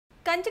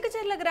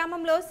కంచికచర్ల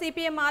గ్రామంలో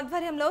CPM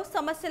ఆధ్వర్యంలో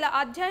సమస్యల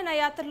అధ్యయన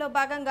యాత్రలో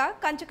భాగంగా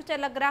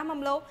కంచికచర్ల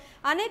గ్రామంలో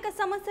అనేక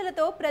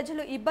సమస్యలతో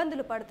ప్రజలు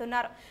ఇబ్బందులు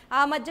పడుతున్నారు.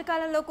 ఆ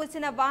మధ్యకాలంలో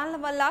కురిసిన వానల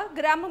వల్ల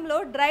గ్రామంలో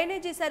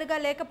డ్రైనేజీ సరిగా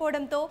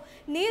లేకపోవడంతో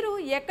నీరు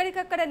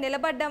ఎక్కడికక్కడ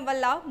నిలబడడం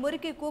వల్ల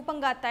మురికి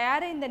కూపంగా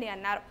తయారైందని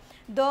అన్నారు.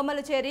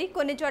 దోమలు చేరి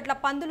కొన్ని చోట్ల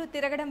పందులు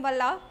తిరగడం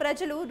వల్ల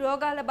ప్రజలు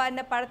రోగాల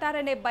బారిన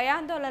పడతారనే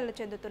భయాందోళనలు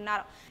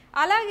చెందుతున్నారు.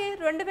 అలాగే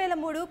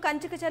 2003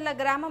 కంచికచర్ల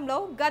గ్రామంలో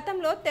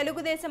గతంలో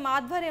తెలుగుదేశం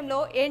ఆధ్వర్యంలో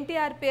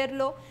NTR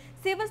పేరులో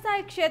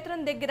శివసాయి క్షేత్రం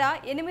దగ్గర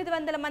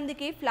 800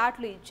 మందికి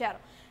ఫ్లాట్లు ఇచ్చారు.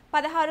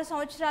 16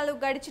 సంవత్సరాలు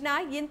గడిచినా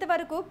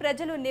ఇంతవరకు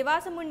ప్రజలు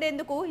నివాసం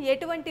ఉండేందుకు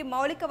ఎటువంటి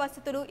మౌలిక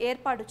వసతులు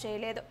ఏర్పాటు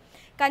చేయలేదు.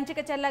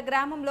 కంచికచర్ల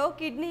గ్రామంలో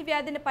కిడ్నీ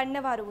వ్యాధిని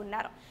పడినవారు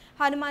ఉన్నారు.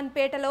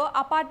 హనుమాన్పేటలో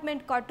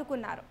అపార్ట్మెంట్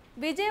కట్టుకున్నారు.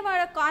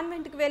 విజయవాడ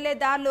కాన్వెంట్కి వెళ్లే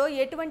దారిలో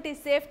ఎటువంటి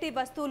సేఫ్టీ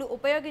వస్తువులు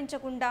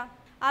ఉపయోగించకుండా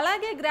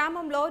అలాగే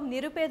గ్రామంలో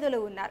నిరుపేదలు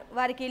ఉన్నారు.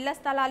 వారికి ఇళ్ల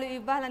స్థలాలు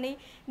ఇవ్వాలని,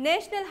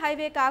 నేషనల్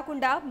హైవే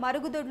కాకుండా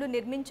మరుగుదొడ్లు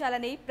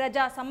నిర్మించాలని,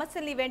 ప్రజా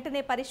సమస్యల్ని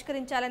వెంటనే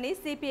పరిష్కరించాలని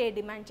CPI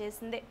డిమాండ్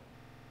చేసింది.